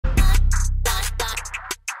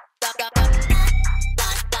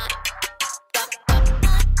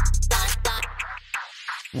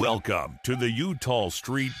Welcome to the Utah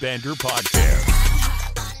Street Banter Podcast.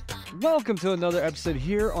 Welcome to another episode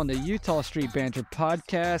here on the Utah Street Banter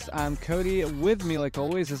Podcast. I'm Cody. With me, like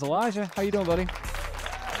always, is Elijah. How you doing, buddy?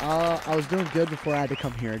 I was doing good before I had to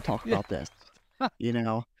come here and talk about this. You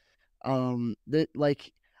know, I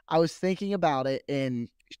was thinking about it, and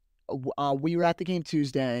we were at the game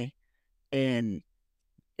Tuesday, and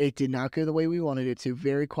it did not go the way we wanted it to.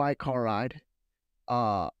 Very quiet car ride.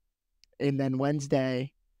 And then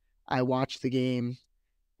Wednesday, I watched the game,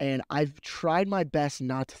 and I've tried my best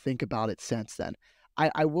not to think about it since then.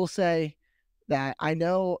 I will say that I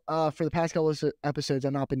know for the past couple of episodes,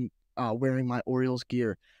 I've not been wearing my Orioles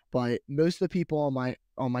gear, but most of the people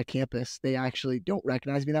on my campus, they actually don't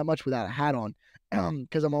recognize me that much without a hat on,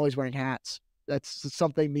 because I'm always wearing hats. That's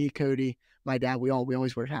something me, Cody, my dad, we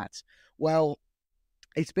always wear hats. Well,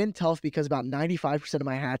 it's been tough because about 95% of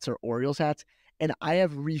my hats are Orioles hats, and I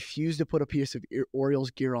have refused to put a piece of Orioles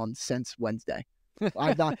gear on since Wednesday.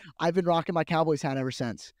 I've been rocking my Cowboys hat ever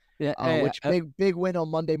since. Yeah, big win on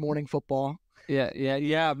Monday Morning Football. Yeah. Yeah,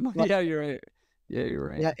 you're right. Yeah, you're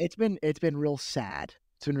right. Yeah, it's been real sad.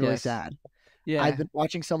 It's been really sad. Yeah, I've been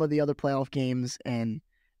watching some of the other playoff games, and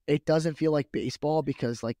it doesn't feel like baseball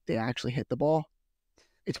because like they actually hit the ball.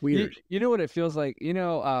 It's weird. You know what it feels like? You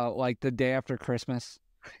know, like the day after Christmas.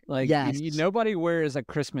 Like yes. Nobody wears a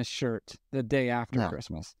Christmas shirt the day after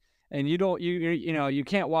Christmas, and you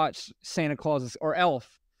can't watch Santa Claus or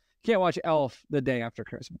Elf. You can't watch Elf the day after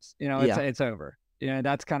Christmas. You know, it's over. You know,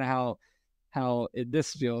 that's kind of how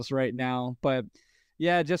this feels right now. But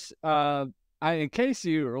yeah, just in case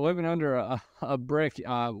you were living under a brick,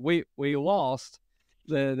 we lost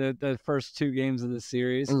the first two games of the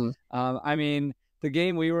series. I mean, the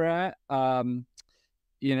game we were at,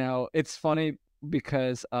 it's funny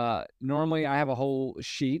because normally I have a whole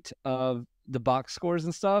sheet of the box scores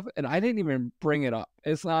and stuff, and I didn't even bring it up.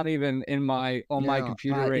 It's not even my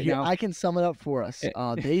computer right now. I can sum it up for us.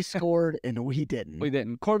 They scored and we didn't. We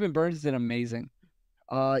didn't. Corbin Burns did amazing.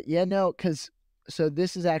 So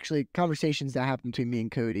this is actually conversations that happened between me and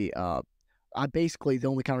Cody. Basically the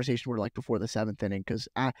only conversation were like before the seventh inning, because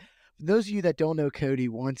those of you that don't know Cody,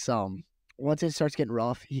 once it starts getting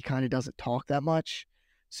rough, he kind of doesn't talk that much.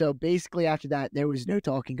 So basically after that, there was no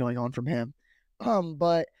talking going on from him.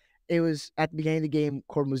 But it was at the beginning of the game,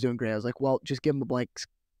 Corbin was doing great. I was like, well, just give him a blank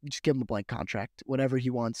contract, whatever he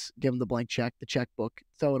wants. Give him the blank check, the checkbook,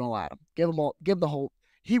 throw it all at him. Give him the whole.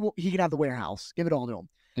 He can have the warehouse. Give it all to him.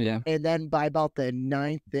 Yeah. And then by about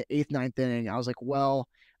the eighth, ninth inning, I was like, well,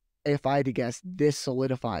 if I had to guess, this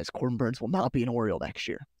solidifies Corbin Burns will not be an Oriole next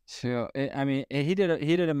year. So I mean, he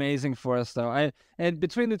did amazing for us though. And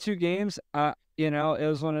between the two games, it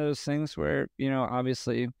was one of those things where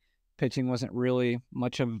obviously pitching wasn't really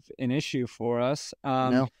much of an issue for us.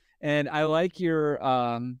 No. And I like your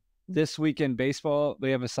This Week in Baseball.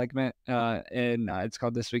 We have a segment and it's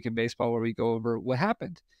called This Week in Baseball, where we go over what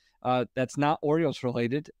happened. That's not Orioles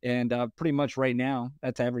related, and pretty much right now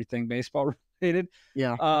that's everything baseball related.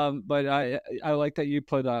 Yeah. But I like that you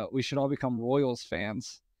put we should all become Royals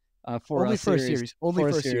fans. For Only a for series.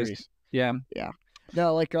 a series. Yeah.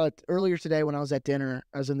 No, like earlier today when I was at dinner,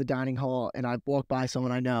 I was in the dining hall and I walked by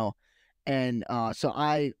someone I know, and so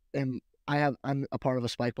I'm a part of a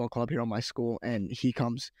spike ball club here on my school, and he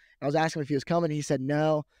comes. I was asking him if he was coming. He said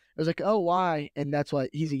no. I was like, oh, why? And that's why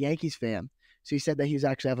he's a Yankees fan. So he said that he was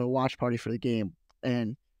actually having a watch party for the game,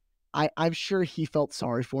 and I'm sure he felt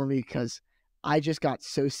sorry for me because I just got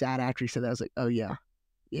so sad after he said that. I was like, oh yeah.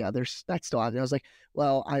 Yeah, that's still out there. I was like,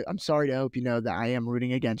 well, I'm sorry to hope you know that I am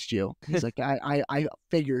rooting against you. He's like, I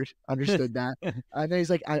understood that. And then he's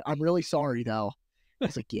like, I'm really sorry though. I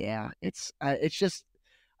was like, yeah, it's just,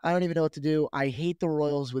 I don't even know what to do. I hate the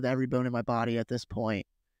Royals with every bone in my body at this point.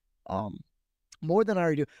 More than I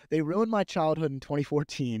already do. They ruined my childhood in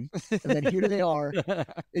 2014, and then here they are.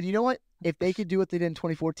 And you know what? If they could do what they did in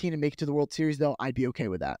 2014 and make it to the World Series, though, I'd be okay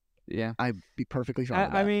with that. Yeah, I'd be perfectly fine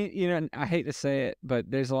with that. I mean, I hate to say it, but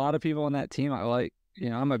there's a lot of people on that team I like.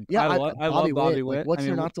 I love Bobby Witt. Like, what's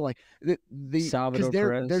there not to like? Salvador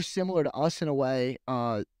Perez. They're similar to us in a way.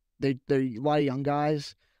 They're a lot of young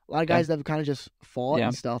guys, that have kind of just fought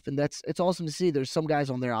and stuff, and it's awesome to see. There's some guys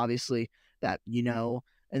on there, obviously, that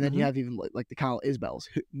and then you have even like the Kyle Isbells,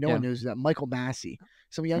 who no one knows that. Michael Massey,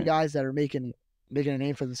 some young guys that are making a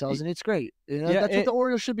name for themselves, and it's great. That's what the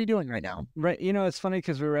Orioles should be doing right now. Right. It's funny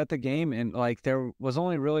because we were at the game, and like there was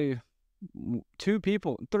only really 3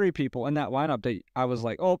 people in that lineup that I was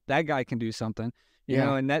like, oh, that guy can do something. You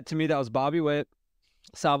know, and that to me, that was Bobby Witt,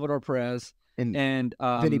 Salvador Perez, and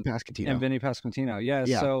Vinny Pasquantino.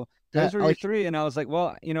 Yeah. So those were your 3, and I was like,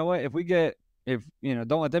 well, you know what? If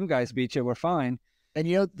don't let them guys beat you, we're fine. And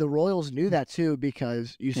the Royals knew that too,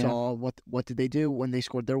 because you saw what did they do when they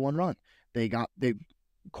scored their one run?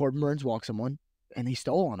 Corbin Burns walked someone and he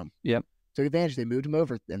stole on him. Yep. Took advantage. They moved him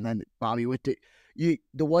over, and then Bobby Witt did.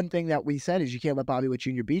 The one thing that we said is you can't let Bobby Witt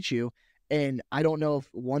Jr. beat you. And I don't know if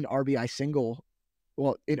one RBI single,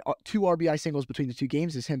 two RBI singles between the two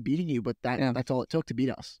games is him beating you, but that's all it took to beat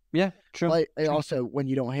us. Yeah, true. But true. Also, when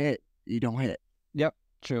you don't hit, you don't hit. Yep,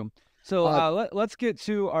 true. So let's get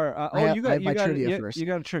to our. You got trivia first. You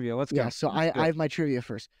got a trivia. Let's go. Yeah. So I have my trivia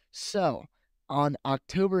first. So on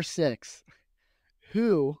October 6th,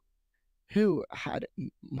 who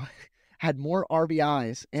had more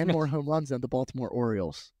RBIs and more home runs than the Baltimore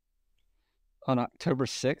Orioles? On October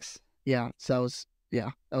 6th? Yeah. So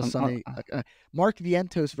that was Sunday. Mark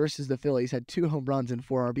Vientos versus the Phillies had 2 home runs and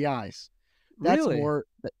 4 RBIs. That's really? more.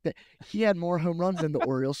 He had more home runs than the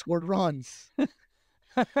Orioles scored runs.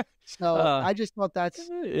 So I just thought that's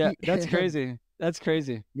crazy. That's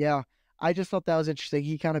crazy. Yeah, I just thought that was interesting.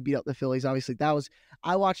 He kind of beat up the Phillies. Obviously,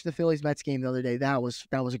 I watched the Phillies Mets game the other day. That was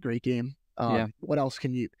a great game. What else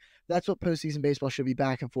can you? That's what postseason baseball should be,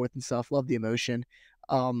 back and forth and stuff. Love the emotion.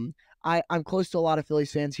 I'm close to a lot of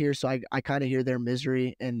Phillies fans here, so I kind of hear their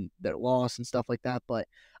misery and their loss and stuff like that. But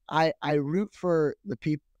I root for the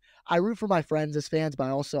people. I root for my friends as fans, but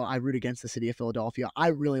I root against the city of Philadelphia. I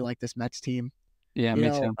really like this Mets team. Yeah, me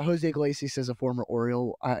too. Jose Iglesias is a former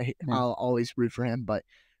Oriole. I'll always root for him, but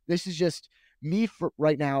this is just me for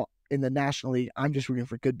right now in the National League. I'm just rooting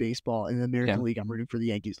for good baseball. In the American League, I'm rooting for the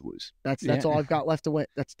Yankees to lose. That's all I've got left to win.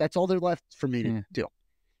 That's all they're left for me to do.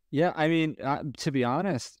 Yeah, I mean, to be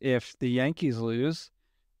honest, if the Yankees lose,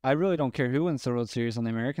 I really don't care who wins the World Series on the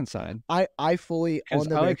American side. I fully on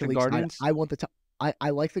the American League Guardians. Side, I want the top.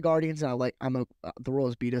 I like the Guardians, and the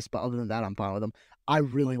Royals beat us, but other than that, I'm fine with them. I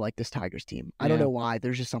really like this Tigers team. I don't know why.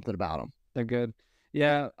 There's just something about them. They're good.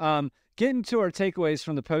 Yeah. Getting to our takeaways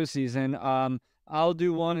from the postseason. I'll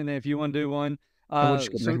do one, and if you want to do one, so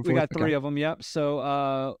we got 3 of them. Yep.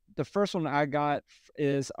 So the first one I got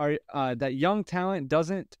is that young talent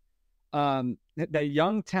that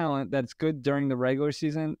young talent that's good during the regular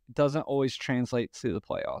season doesn't always translate to the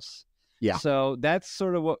playoffs. Yeah. So that's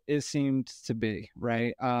sort of what it seemed to be,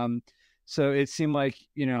 right? So it seemed like,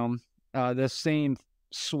 the same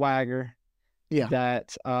swagger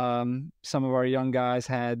that some of our young guys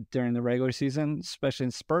had during the regular season, especially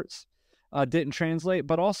in spurts, didn't translate.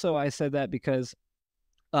 But also I said that because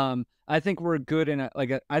I think we're good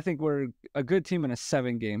I think we're a good team in a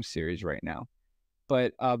 7-game series right now.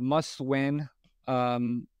 But must win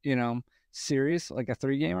series, like a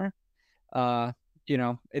 3-gamer,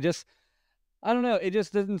 it just, I don't know. It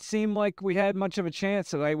just doesn't seem like we had much of a chance.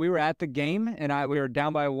 So, like, we were at the game and we were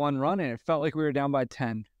down by 1 run, and it felt like we were down by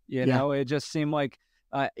 10. You know, it just seemed like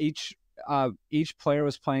each player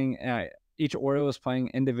was playing, each Oriole was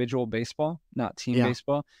playing individual baseball, not team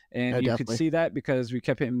baseball, and you could see that because we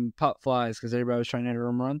kept hitting pop flies because everybody was trying to hit a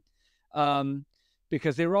home run,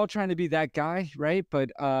 because they were all trying to be that guy, right?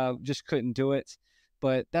 But just couldn't do it.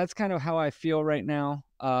 But that's kind of how I feel right now.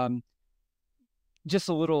 Just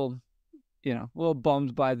a little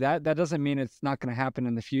bummed by that. That doesn't mean it's not going to happen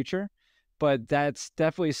in the future, but that's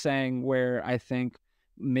definitely saying where I think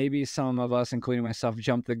maybe some of us, including myself,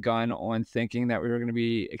 jumped the gun on thinking that we were going to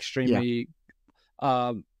be extremely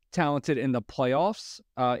talented in the playoffs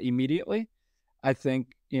immediated. I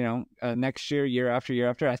think, next year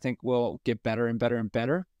after, I think we'll get better and better and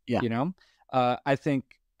better. Yeah. I think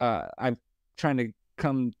I'm trying to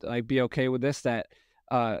be okay with this, that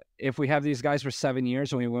if we have these guys for 7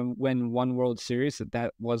 years and we win 1 World Series,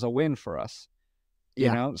 that was a win for us.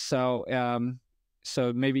 You know,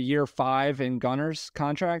 so maybe year 5 in Gunner's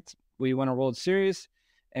contract, we win a World Series,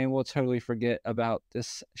 and we'll totally forget about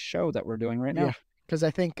this show that we're doing right now. Yeah, because I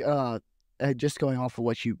think just going off of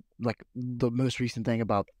what you like, the most recent thing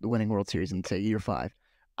about the winning World Series in say year 5,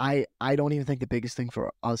 I don't even think the biggest thing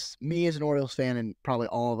for us, me as an Orioles fan, and probably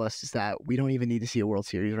all of us, is that we don't even need to see a World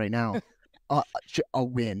Series right now. A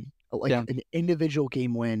win, an individual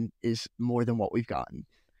game win, is more than what we've gotten.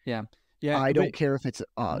 Yeah. I don't care if it's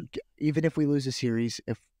even if we lose a series.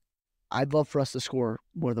 If I'd love for us to score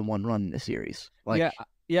more than 1 run in the series.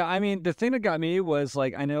 I mean, the thing that got me was,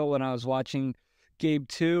 like, I know when I was watching Game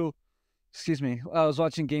 2 on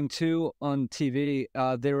TV.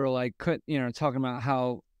 They were like, talking about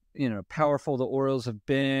how powerful the Orioles have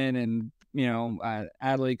been, and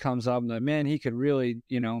Adley comes up and like, man, he could really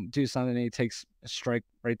do something. And he takes a strike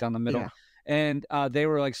right down the middle, and they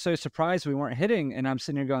were like so surprised we weren't hitting. And I'm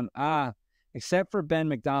sitting here going, except for Ben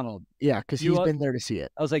McDonald, because he's been there to see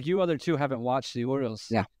it. I was like, you other two haven't watched the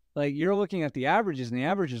Orioles. Like, you're looking at the averages, and the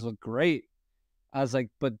averages look great. I was like,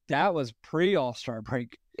 but that was pre All-Star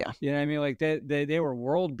break. Yeah. You know what I mean? Like they were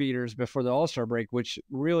world beaters before the All-Star break, which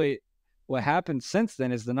really what happened since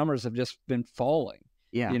then is the numbers have just been falling.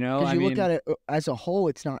 Yeah. You know, Because you look at it as a whole,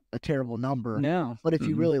 it's not a terrible number. No. But if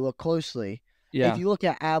you really look closely, if you look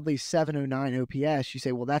at Adley's 709 OPS, you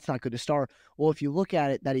say, well, that's not good to start. Well, if you look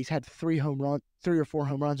at it that he's had 3 or 4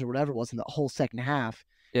 home runs or whatever it was in the whole second half,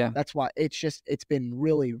 that's why it's been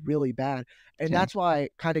really, really bad. And that's why,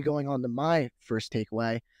 kind of going on to my first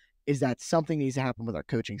takeaway, is that something needs to happen with our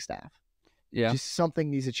coaching staff. Yeah. Just something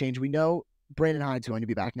needs to change. We know Brandon Hyde's going to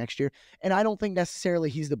be back next year, and I don't think necessarily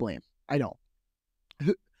he's to blame. I don't.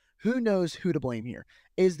 Who knows who to blame here?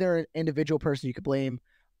 Is there an individual person you could blame?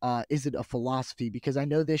 Is it a philosophy? Because I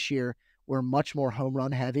know this year we're much more home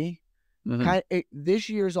run heavy. This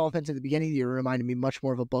year's offense at the beginning of the year reminded me much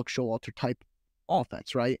more of a Buck Showalter type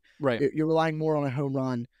offense, right? Right. You're relying more on a home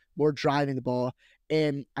run, more driving the ball.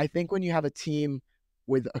 And I think when you have a team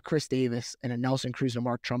with a Chris Davis and a Nelson Cruz and a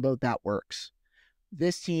Mark Trumbo, that works.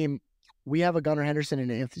 This team, we have a Gunnar Henderson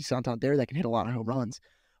and an Anthony Santander that can hit a lot of home runs,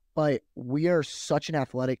 but we are such an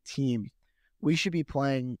athletic team. We should be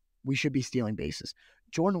stealing bases.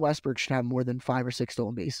 Jordan Westbrook should have more than 5 or 6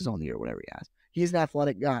 stolen bases on the year, whatever he has. He's an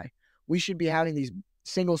athletic guy. We should be having these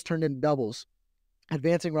singles turned into doubles,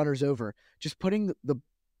 advancing runners over, just putting the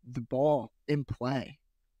ball in play.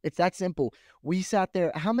 It's that simple. We sat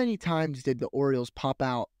there. How many times did the Orioles pop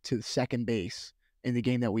out to second base in the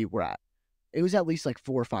game that we were at? It was at least like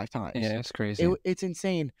 4 or 5 times. Yeah, it's crazy. It's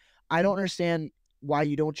insane. I don't understand why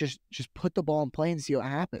you don't just put the ball in play and see what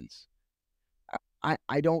happens.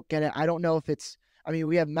 I don't get it. I don't know if it's. I mean,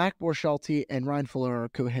 we have Mac Borchalti and Ryan Fuller are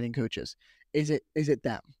co-hitting coaches. Is it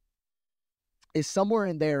them? Is somewhere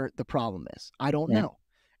in there the problem is? I don't know.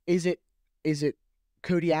 Is it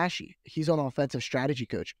Cody Ashe? He's an offensive strategy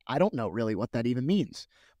coach. I don't know really what that even means.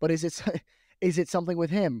 But is it something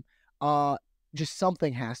with him? Just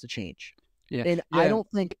something has to change. Yeah. And I don't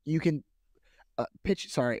think you can pitch.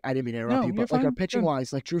 Sorry, I didn't mean to interrupt you. But like our pitching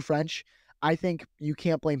wise, like Drew French, I think you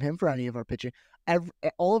can't blame him for any of our pitching.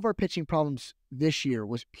 All of our pitching problems this year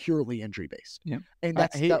was purely injury based. Yeah, and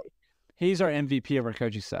he's our MVP of our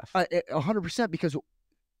coaching staff. 100%. Because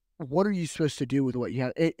what are you supposed to do with what you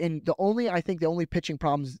have? And the only pitching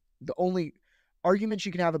problems, the only arguments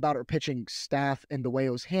you can have about our pitching staff and the way it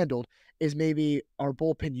was handled is maybe our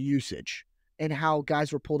bullpen usage and how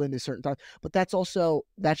guys were pulled into certain times. But that's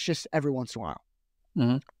just every once in a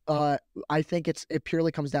while. I think it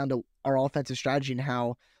purely comes down to our offensive strategy and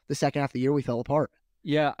how the second half of the year we fell apart.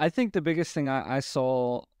 Yeah, I think the biggest thing I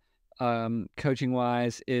saw coaching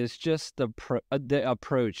wise is just the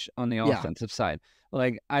approach on the offensive side.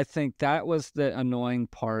 Like, I think that was the annoying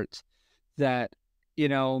part that,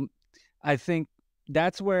 I think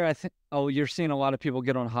that's where you're seeing a lot of people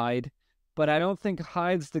get on Hyde, but I don't think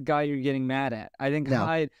Hyde's the guy you're getting mad at. I think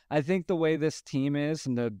I think the way this team is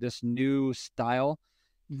and this new style,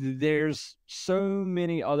 there's so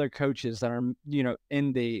many other coaches that are,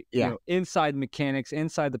 in the, inside mechanics,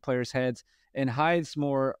 inside the players' heads, and Hyde's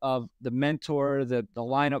more of the mentor, the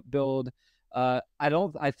lineup build.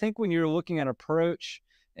 I think when you're looking at approach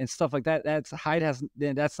and stuff like that, that's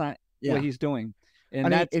not what he's doing.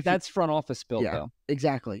 And that's front office build though.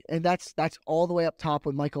 Exactly. And that's all the way up top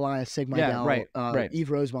with Michael Elias, Sig Mejdal, right. Yves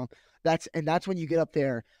Rosenbaum. That's when you get up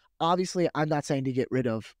there. Obviously, I'm not saying to get rid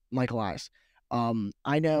of Michael Elias.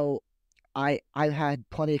 I know I've had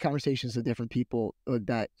plenty of conversations with different people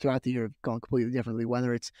that throughout the year have gone completely differently,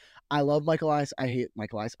 whether it's I love Michael Elias, I hate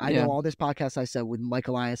Michael Elias. I know all this podcast I said with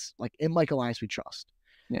Michael Elias, like in Michael Elias we trust.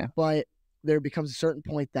 Yeah. But there becomes a certain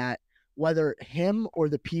point that whether him or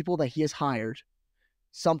the people that he has hired,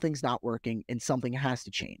 something's not working and something has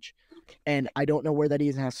to change. And I don't know where that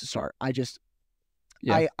even has to start. I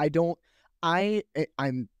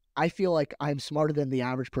feel like I'm smarter than the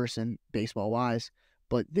average person baseball wise,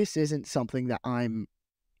 but this isn't something that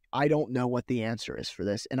I don't know what the answer is for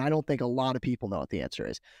this. And I don't think a lot of people know what the answer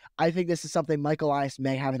is. I think this is something Michael Elias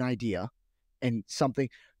may have an idea and something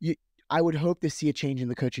I would hope to see a change in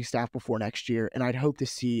the coaching staff before next year. And I'd hope to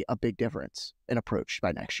see a big difference in approach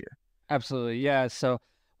by next year. Absolutely. Yeah. So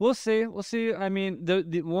we'll see. I mean,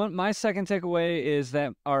 my second takeaway is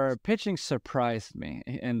that our pitching surprised me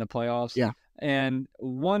in the playoffs. Yeah. And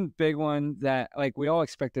one big one that, like, we all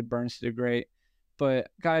expected Burns to do great.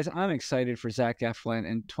 But, guys, I'm excited for Zach Eflin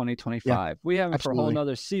in 2025. Yeah, we have him for a whole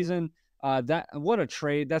nother season. What a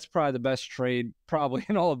trade. That's probably the best trade probably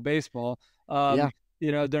in all of baseball, during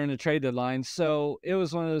the trade deadline. So it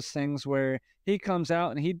was one of those things where he comes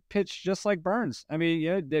out and he pitched just like Burns. I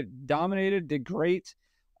mean, they dominated, did great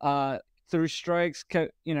through strikes,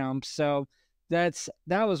 so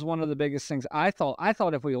That was one of the biggest things. I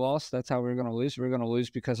thought if we lost, that's how we were going to lose. We were going to lose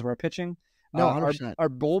because of our pitching. No, 100%. Our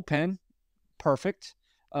bullpen, perfect.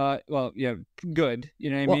 Well, yeah, good. You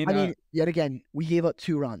know what I mean? I mean, yet again, we gave up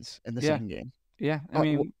 2 runs in the second game. Yeah, I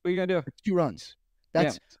mean, what are you gonna do? 2 runs.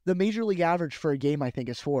 That's the major league average for a game. I think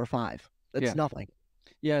is 4 or 5. That's nothing.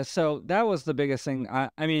 Yeah, so that was the biggest thing.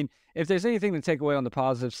 I mean, if there's anything to take away on the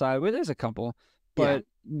positive side, well, there's a couple, but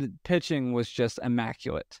the pitching was just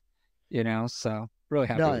immaculate. You know, so really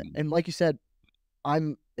happy. No, and like you said,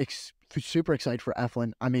 I'm super excited for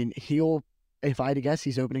Eflin. I mean, if I had to guess,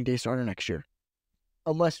 he's opening day starter next year,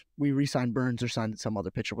 unless we re-sign Burns or sign some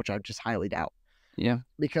other pitcher, which I just highly doubt. Yeah,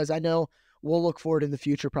 because I know we'll look forward in the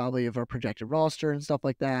future probably of our projected roster and stuff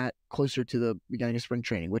like that, closer to the beginning of spring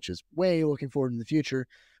training, which is way looking forward in the future.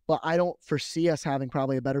 But I don't foresee us having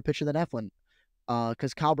probably a better pitcher than Eflin,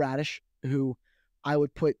 because Kyle Bradish, who I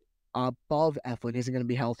would put above Eflin, isn't going to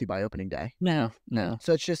be healthy by opening day. No.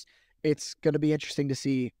 So it's going to be interesting to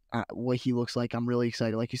see what he looks like. I'm really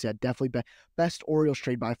excited. Like you said, definitely best Orioles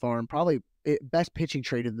trade by far, and probably best pitching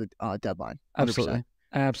trade of the deadline. 100%.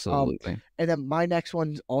 Absolutely. And then my next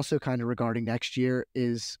one, also kind of regarding next year,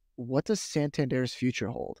 is what does Santander's future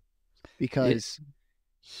hold? Because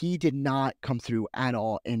he did not come through at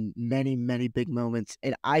all in many, many big moments.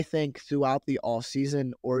 And I think throughout the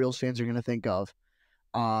offseason, Orioles fans are going to think of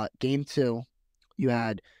game 2, you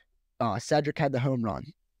had Cedric had the home run.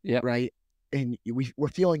 Yeah. Right? And we're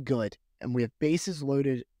feeling good. And we have bases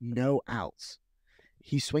loaded, no outs.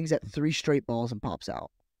 He swings at 3 straight balls and pops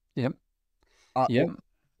out. Yep.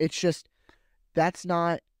 It's just, that's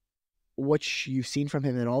not what you've seen from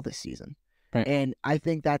him at all this season. Right. And I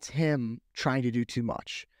think that's him trying to do too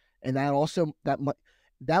much. And that also, that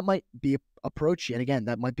might be approach. And again,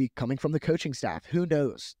 that might be coming from the coaching staff. Who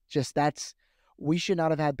knows? We should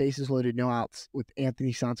not have had bases loaded, no outs with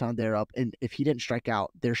Anthony Santander up. And if he didn't strike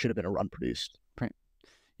out, there should have been a run produced. Right.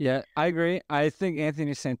 Yeah, I agree. I think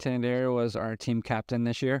Anthony Santander was our team captain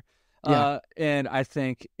this year. Yeah. And I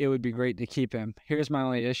think it would be great to keep him. Here's my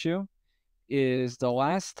only issue is the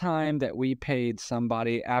last time that we paid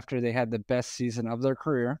somebody after they had the best season of their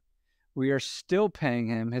career, we are still paying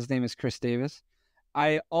him. His name is Chris Davis.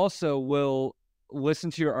 I also will listen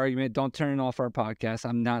to your argument. Don't turn off our podcast.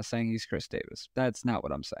 I'm not saying he's Chris Davis. That's not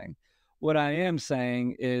what I'm saying. What I am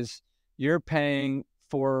saying is you're paying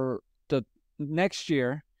for the next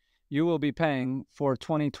year, you will be paying for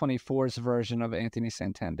 2024's version of Anthony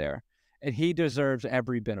Santander. And he deserves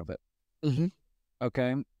every bit of it. Mm-hmm.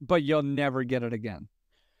 Okay? But you'll never get it again.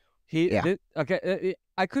 I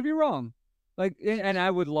could be wrong. And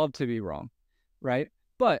I would love to be wrong. Right?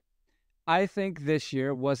 But I think this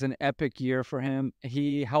year was an epic year for him.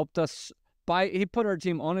 He helped us he put our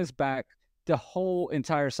team on his back the whole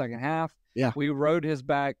entire second half. Yeah. We rode his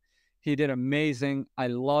back. He did amazing. I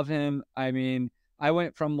love him. I mean, I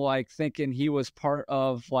went from thinking he was part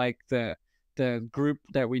of the group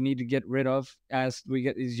that we need to get rid of as we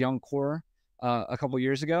get these young core a couple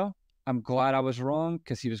years ago. I'm glad I was wrong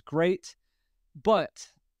because he was great. But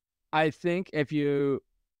I think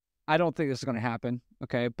I don't think this is going to happen.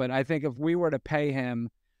 Okay. But I think if we were to pay him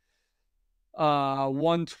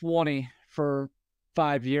 $120 for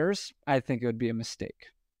 5 years, I think it would be a mistake.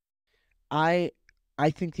 I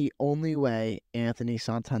think the only way Anthony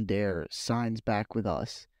Santander signs back with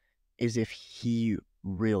us is if he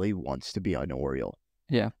really wants to be an Oriole.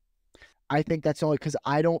 Yeah. I think that's only because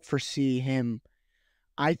I don't foresee him.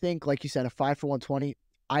 I think, like you said, a 5 for 120.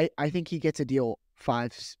 I think he gets a deal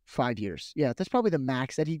 5 years. Yeah, that's probably the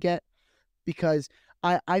max that he'd get, because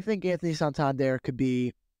I think Anthony Santander could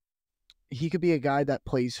be a guy that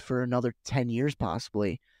plays for another 10 years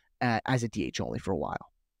possibly as a DH only for a while.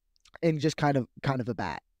 And just kind of a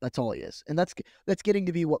bat. That's all he is. And that's getting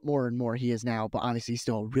to be what more and more he is now, but obviously he's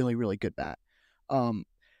still a really, really good bat.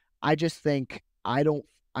 I just think I don't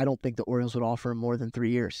think the Orioles would offer him more than 3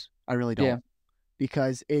 years. I really don't. Yeah.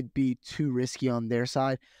 Because it'd be too risky on their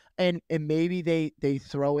side. And maybe they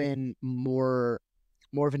throw in more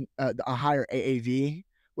of a higher AAV,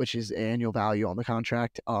 which is annual value on the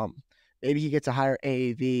contract. Maybe he gets a higher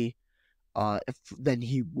AAV than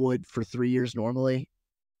he would for 3 years normally.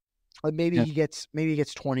 Maybe he gets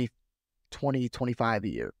 20, 25 a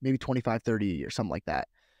year, maybe 25, 30 a year, something like that.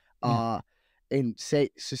 And say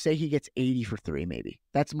he gets 80 for 3, maybe.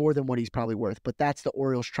 That's more than what he's probably worth, but that's the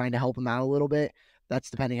Orioles trying to help him out a little bit. That's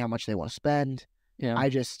depending how much they want to spend. Yeah. I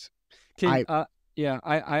just I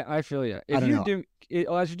feel you. As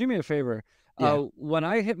you do me a favor, when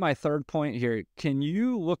I hit my third point here, can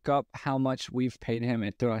you look up how much we've paid him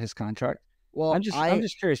throughout his contract? Well, I'm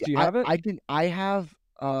just curious. Do you have it? I have.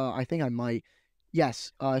 I think I might.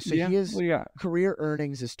 Yes. So his career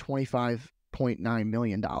earnings is $25.9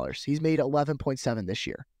 million. He's made 11.7 this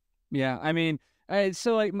year. Yeah, I mean,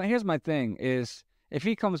 so like, here's my thing: is if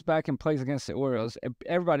he comes back and plays against the Orioles,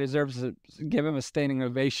 everybody deserves to give him a standing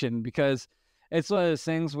ovation, because it's one of those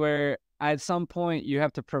things where at some point you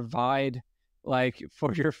have to provide, like,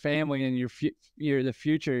 for your family and the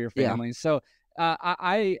future of your family. Yeah. So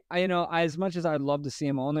I as much as I'd love to see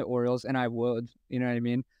him on the Orioles, and I would, you know what I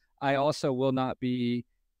mean, I also will not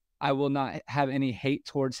have any hate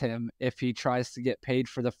towards him if he tries to get paid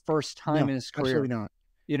for the first time in his career. Absolutely not.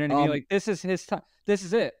 You know what I mean? Like, this is his time. This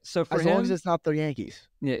is it. So for him, as long as it's not the Yankees.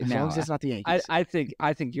 Yeah, as long as it's not the Yankees. I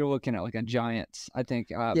think you're looking at like a Giants. I think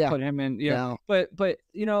put him in. Yeah. But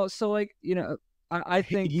so like, I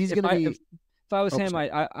think he's gonna be. If I was him,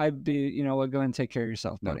 I'd be, go ahead and take care of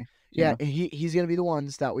yourself, buddy. Yeah, he's gonna be the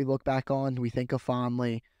ones that we look back on, we think of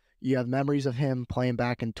fondly. You have memories of him playing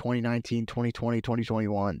back in 2019, 2020,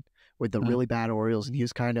 2021 with the really bad Orioles, and he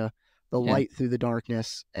was kind of the light through the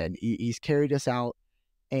darkness, and he's carried us out.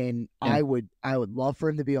 And I would love for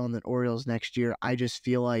him to be on the Orioles next year. I just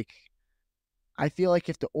feel like if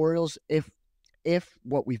the Orioles, if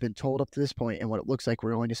what we've been told up to this point and what it looks like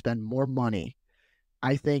we're going to spend more money,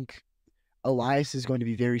 I think Elias is going to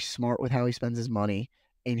be very smart with how he spends his money,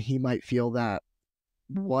 and he might feel that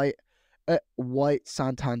what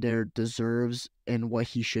Santander deserves and what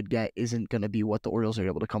he should get isn't going to be what the Orioles are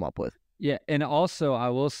able to come up with. Yeah, and also I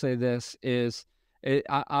will say this is,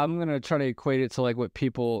 I'm going to try to equate it to like what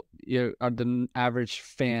people, the average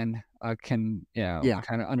fan can,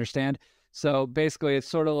 kind of understand. So basically, it's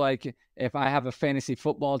sort of like if I have a fantasy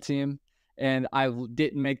football team and I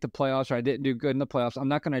didn't make the playoffs, or I didn't do good in the playoffs, I'm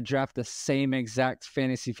not going to draft the same exact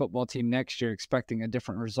fantasy football team next year expecting a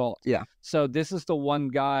different result. Yeah. So this is the one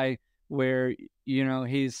guy where,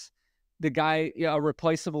 he's the guy, a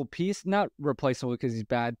replaceable piece, not replaceable because he's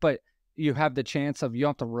bad, but you have the chance of, you don't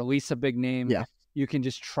have to release a big name. Yeah. You can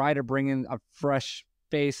just try to bring in a fresh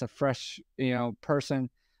face, a fresh, person.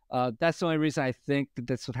 That's the only reason I think that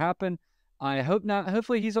this would happen. I hope not.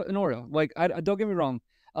 Hopefully he's an Oriole. Like, I don't get me wrong.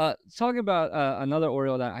 Talking about another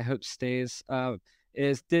Oriole that I hope stays,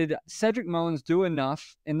 did Cedric Mullins do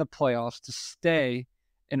enough in the playoffs to stay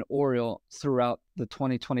an Oriole throughout the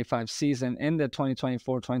 2025 season and the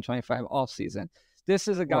 2024-2025 offseason? This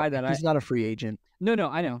is a guy he's not a free agent. No,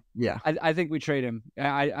 I know. Yeah, I think we trade him.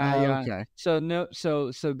 Okay. So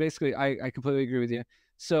basically, I completely agree with you.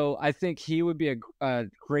 So I think he would be a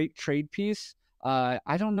great trade piece. I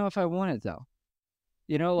don't know if I want it though.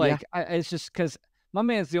 It's just because my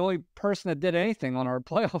man's the only person that did anything on our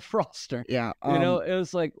playoff roster. Yeah, it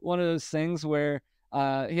was like one of those things where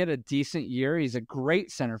he had a decent year. He's a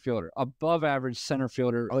great center fielder, above average center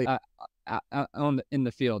fielder in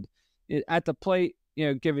the field. At the plate,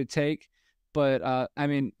 give or take. But go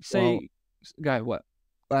ahead, what?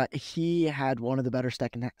 He had one of the better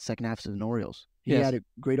second halves of the Orioles. He had a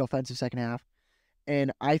great offensive second half,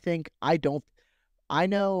 and I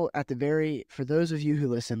know for those of you who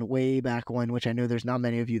listened way back when, which I know there's not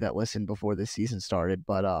many of you that listened before this season started,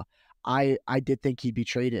 but I did think he'd be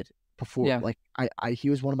traded before. Yeah. Like he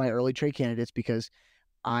was one of my early trade candidates because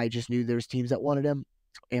I just knew there's teams that wanted him,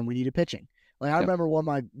 and we needed pitching. Like, I remember one of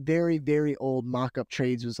my very, very old mock-up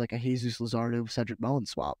trades was like a Jesus Luzardo Cedric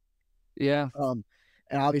Mullins swap. Yeah. And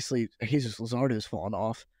obviously Jesus Luzardo's fallen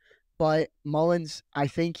off, but Mullins, I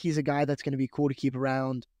think he's a guy that's going to be cool to keep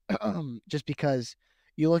around, just because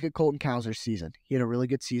you look at Colton Cowser's season. He had a really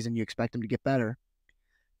good season. You expect him to get better,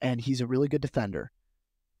 and he's a really good defender.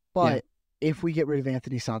 But if we get rid of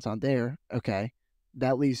Anthony Santander, okay,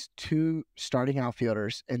 that leaves 2 starting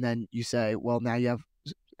outfielders, and then you say, well, now you have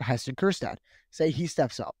Heston Kjerstad. Say he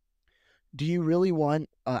steps up. Do you really want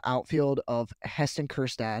an outfield of Heston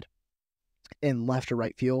Kjerstad in left or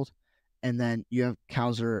right field, and then you have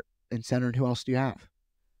Cowser in center, and who else do you have?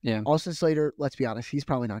 Yeah. Austin Slater, let's be honest, he's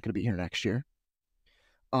probably not going to be here next year.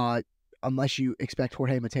 Unless you expect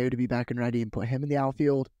Jorge Mateo to be back and ready and put him in the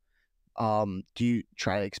outfield. Do you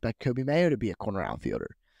try to expect Kobe Mayo to be a corner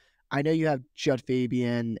outfielder? I know you have Judd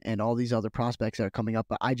Fabian and all these other prospects that are coming up,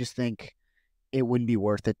 but I just think it wouldn't be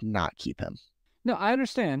worth it to not keep him. No, I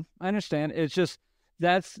understand. It's just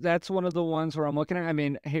that's one of the ones where I'm looking at. I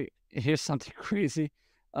mean, here's something crazy.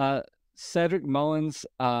 Cedric Mullins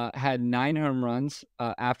had 9 home runs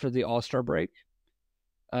after the All-Star break.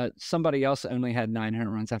 Somebody else only had 9 home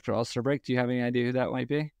runs after All-Star break. Do you have any idea who that might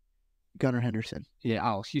be? Gunnar Henderson. Yeah.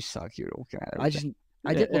 Oh, you suck. You're looking at it.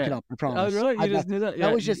 I did look it up. I promise. Oh, really? You just knew that?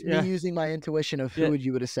 That was just me using my intuition of who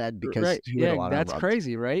you would have said, because he had a lot of that's runs.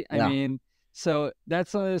 Crazy, right? I mean, so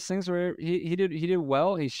that's one of those things where he did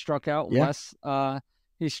well. He struck out less.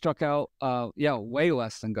 he struck out way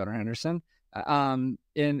less than Gunnar Henderson. And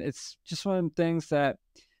it's just one of the things that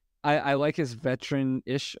I like his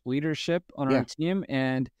veteran-ish leadership on our team.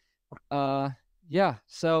 And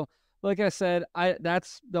so like I said,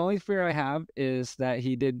 that's the only fear I have is that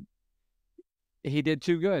he did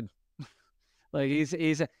too good. Like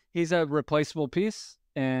he's a replaceable piece,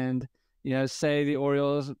 and say the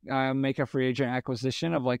Orioles make a free agent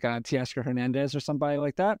acquisition of like a Teoscar Hernandez or somebody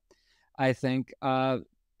like that. I think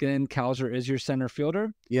Glenn Cowser is your center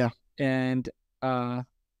fielder. Yeah. And and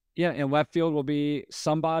left field will be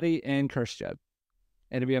somebody and Kerstad.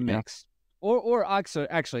 It'll be a mix. Or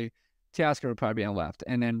actually Teoscar would probably be on left,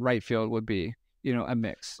 and then right field would be, a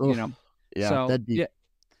mix. Oof. Yeah. So that'd be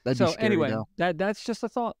scary, anyway, though. that's just a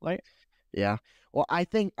thought, right? Yeah. Well, I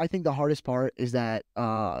think the hardest part is that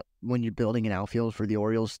when you're building an outfield for the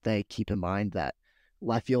Orioles, they keep in mind that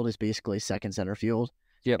left field is basically second center field.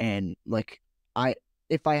 Yep. And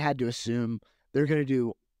if I had to assume, they're going to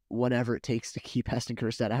do whatever it takes to keep Heston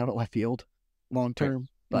Kjerstad out of left field long term.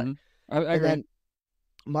 But I agree. And then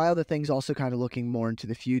my other thing's also kind of looking more into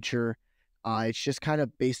the future. It's just kind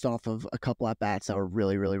of based off of a couple at bats that were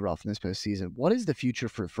really, really rough in this postseason. What is the future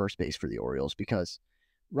for first base for the Orioles? Because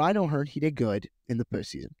Ryan O'Hearn, he did good in the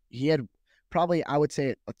postseason. He had probably, I would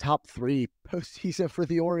say, a top 3 postseason for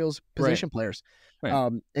the Orioles position players.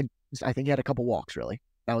 Right. And I think he had a couple walks, really.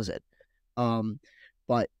 That was it.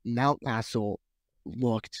 But Mountcastle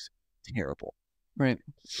looked terrible. Right.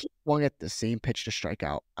 He swung at the same pitch to strike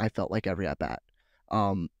out, I felt like, every at-bat.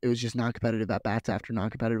 It was just non-competitive at-bats after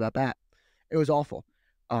non-competitive at-bat. It was awful.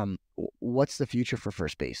 What's the future for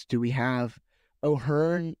first base? Do we have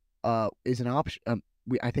O'Hearn is an option?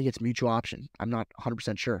 I think it's mutual option. I'm not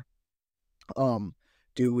 100% sure.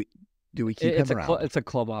 Do we keep him around? It's a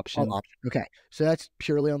club option. Okay, so that's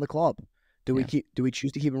purely on the club. Do we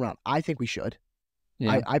choose to keep him around? I think we should.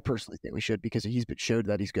 Yeah. I personally think we should, because he's showed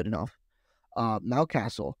that he's good enough.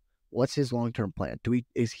 Mountcastle, what's his long-term plan?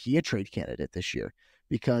 Is he a trade candidate this year?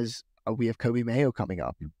 Because we have Kobe Mayo coming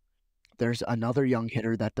up. There's another young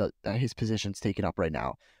hitter that his position's taken up right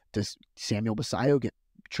now. Does Samuel Basayo get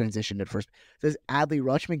transitioned at first? Does Adley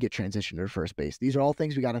Rutschman get transitioned at first base? These are all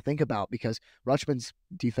things we got to think about, because Rutschman's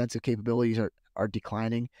defensive capabilities are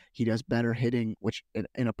declining. He does better hitting, which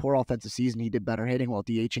in a poor offensive season, he did better hitting while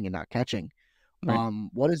DHing and not catching. Right.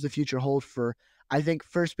 What does the future hold for? I think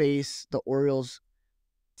first base, the Orioles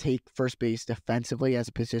take first base defensively as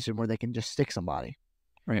a position where they can just stick somebody.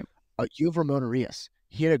 Right. You have Ramon Arias.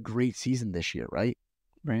 He had a great season this year, right?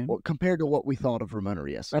 Right. Well, compared to what we thought of Ramon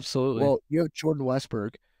Arias. Absolutely. Well, you have Jordan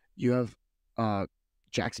Westberg. You have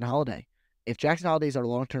Jackson Holiday. If Jackson Holiday is our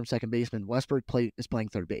long-term second baseman, Westberg is playing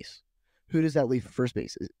third base. Who does that leave for first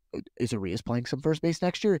base? Is Arias playing some first base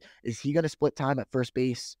next year? Is he going to split time at first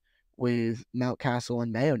base with Mountcastle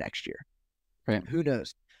and Mayo next year? Right. Who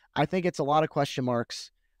knows? I think it's a lot of question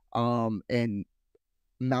marks. And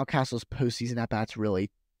Mountcastle's postseason at-bats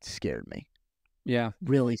really scared me. Yeah.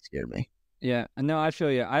 Really scared me. Yeah. No, I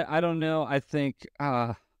feel you. I don't know. I think,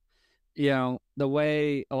 the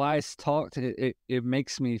way Elias talked, it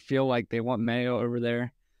makes me feel like they want Mayo over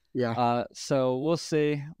there. Yeah. So we'll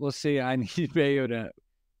see. I need Mayo to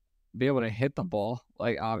be able to hit the ball.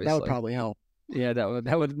 Like, obviously. That would probably help. Yeah,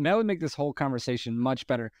 that would make this whole conversation much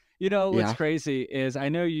better. What's crazy is, I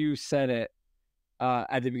know you said it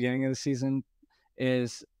at the beginning of the season,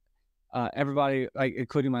 is everybody, like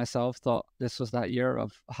including myself, thought this was that year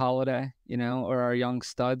of Holiday, or our young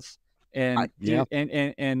studs. And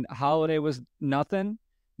and Holiday was nothing,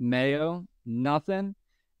 Mayo nothing.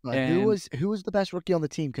 Who was the best rookie on the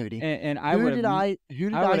team, Cody? And I who did I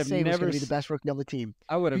say was going to be the best rookie on the team?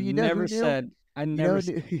 I would have never said. I never.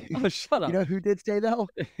 Oh, shut up. You know who did say, though?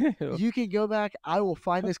 You can go back. I will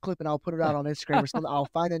find this clip and I'll put it out on Instagram or something. I'll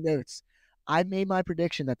find the notes. I made my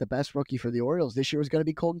prediction that the best rookie for the Orioles this year was going to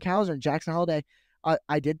be Colton Cowser, and Jackson Holiday.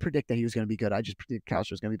 I did predict that he was going to be good. I just predicted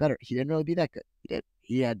Cowser was going to be better. He didn't really be that good.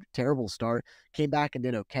 He had a terrible start, came back and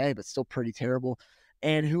did okay, but still pretty terrible.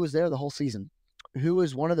 And who was there the whole season? Who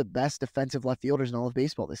was one of the best defensive left fielders in all of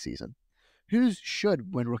baseball this season? Who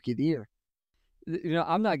should win Rookie of the Year?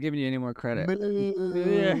 I'm not giving you any more credit.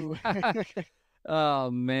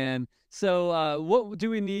 Oh, man. So what do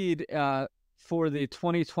we need for the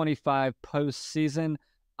 2025 postseason?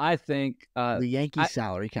 I think the Yankees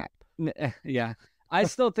salary cap. Yeah. I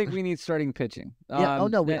still think we need starting pitching. I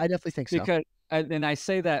definitely think so. And I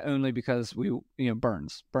say that only because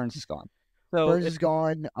Burns is gone. So Burns is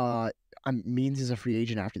gone. Means is a free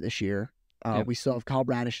agent after this year. We still have Kyle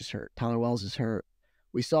Bradish is hurt. Tyler Wells is hurt.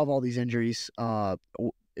 We still have all these injuries.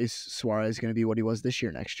 Is Suarez going to be what he was this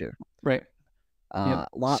year next year? Right.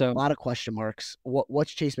 Lot of question marks.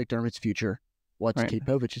 What's Chase McDermott's future? What's Kate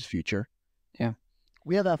Povich's future? Yeah.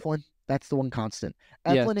 We have Eflin. That's the one constant.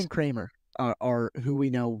 Eflin and Kramer are who we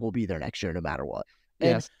know will be there next year no matter what.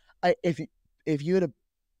 And if you had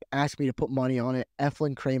asked me to put money on it,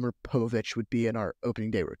 Eflin, Kramer, Povich would be in our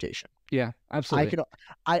opening day rotation. Yeah, absolutely.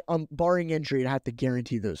 Barring injury, I have to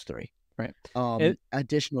guarantee those three. Right.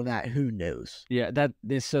 Additional to that, who knows? Yeah,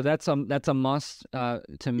 that's a must to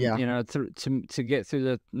get through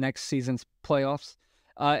the next season's playoffs.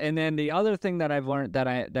 And then the other thing that I've learned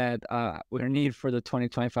that we need for the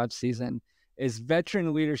 2025 season is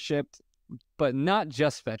veteran leadership, but not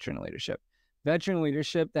just veteran leadership. Veteran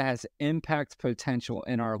leadership that has impact potential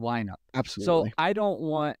in our lineup. Absolutely. So I don't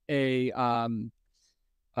want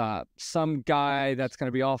some guy that's going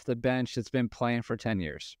to be off the bench that's been playing for 10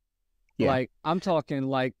 years. Yeah. Like I'm talking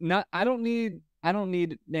like I don't need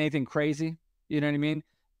anything crazy. You know what I mean?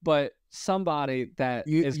 But somebody that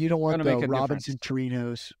you don't want the Robinson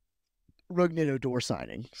Torinos, Rugnet Odor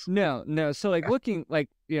signings. No. So like looking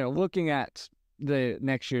at the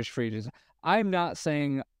next year's free agents, I'm not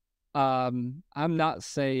saying Yoli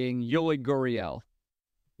Gurriel.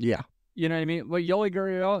 Yeah. You know what I mean? Well, Yoli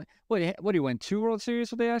Gurriel, what do you win? 2 World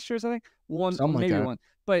Series with the Astros, I think? One, maybe one.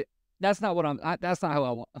 But that's not what that's not how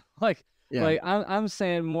I want. I'm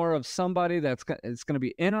saying more of somebody that's going to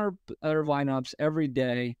be in our lineups every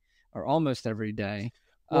day or almost every day.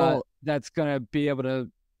 That's going to be able to,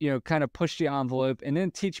 kind of push the envelope and then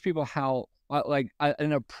teach people how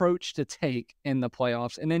an approach to take in the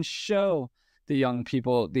playoffs and then show the young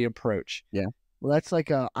people the approach. Yeah. Well, that's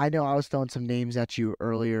I know I was throwing some names at you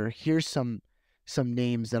earlier. Here's some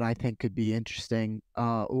names that I think could be interesting.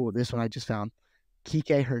 This one I just found.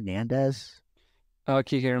 Kike Hernandez.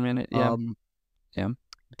 Kike Hernandez, yeah. Yeah.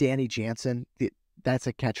 Danny Jansen. That's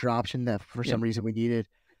a catcher option that for some reason we needed.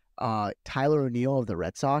 Tyler O'Neill of the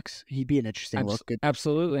Red Sox. He'd be an interesting look.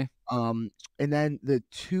 Absolutely. And then the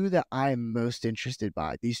two that I'm most interested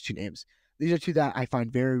by, these two names. These are two that I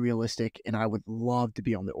find very realistic, and I would love to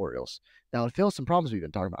be on the Orioles. Now, it fills some problems we've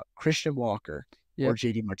been talking about. Christian Walker or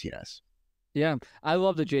JD Martinez. Yeah, I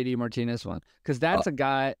love the JD Martinez one because that's a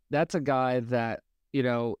guy that,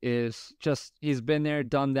 is just, he's been there,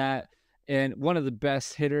 done that, and one of the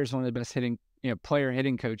best hitters, one of the best hitting, player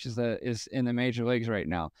hitting coaches that is in the major leagues right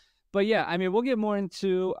now. But yeah, I mean, we'll get more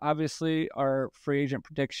into obviously our free agent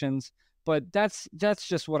predictions. But that's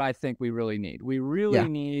just what I think we really need. We really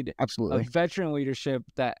need absolutely a veteran leadership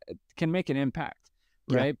that can make an impact,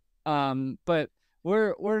 right? But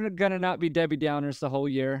we're gonna not be Debbie Downers the whole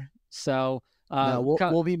year. So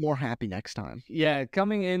we'll be more happy next time. Yeah,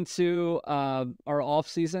 coming into our off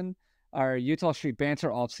season, our Utah Street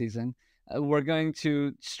Banter off season, we're going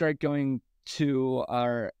to start going to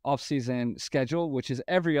our off season schedule, which is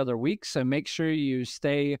every other week. So make sure you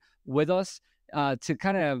stay with us. To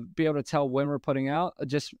kind of be able to tell when we're putting out,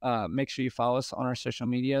 just make sure you follow us on our social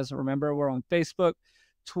medias. Remember, we're on Facebook,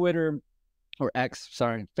 Twitter, or X,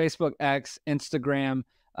 Facebook, X, Instagram.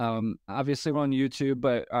 Obviously, we're on YouTube,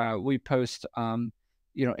 but we post,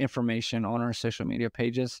 information on our social media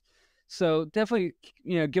pages. So definitely,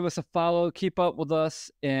 give us a follow, keep up with us,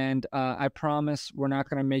 and I promise we're not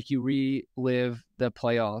going to make you relive the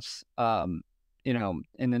playoffs,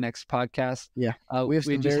 in the next we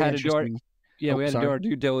just had to do our we had to do our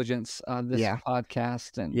due diligence on this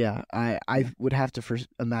podcast. And I would have to first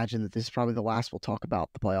imagine that this is probably the last we'll talk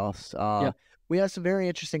about the playoffs. We have some very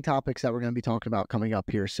interesting topics that we're going to be talking about coming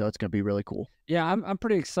up here, so it's going to be really cool. Yeah, I'm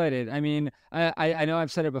pretty excited. I mean, I know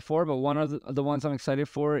I've said it before, but one of the ones I'm excited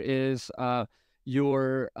for is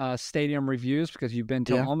your stadium reviews, because you've been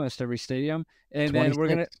to almost every stadium. And 26.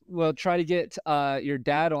 Then we'll try to get your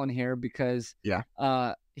dad on here because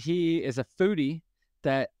he is a foodie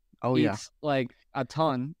that eats like a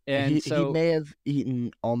ton, and he may have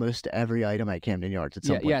eaten almost every item at Camden Yards at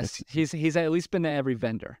some point. Yes, he's at least been to every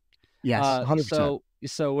vendor. Yes, 100%.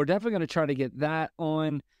 So we're definitely going to try to get that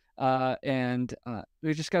on, and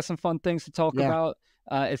we just got some fun things to talk about.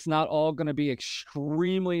 It's not all going to be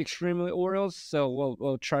extremely Orioles, so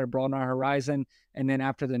we'll try to broaden our horizon, and then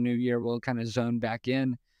after the new year, we'll kind of zone back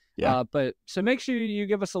in. But so make sure you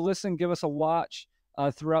give us a listen, give us a watch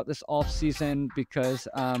throughout this off season, because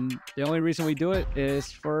the only reason we do it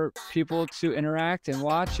is for people to interact and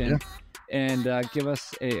watch and give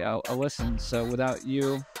us a listen. So without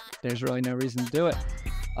you, there's really no reason to do it.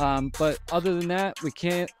 But other than that, we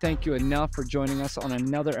can't thank you enough for joining us on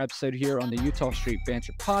another episode here on the Utah Street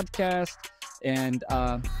Banter podcast. And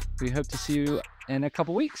we hope to see you in a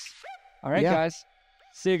couple weeks. All right, guys.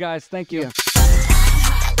 See you guys. Thank you.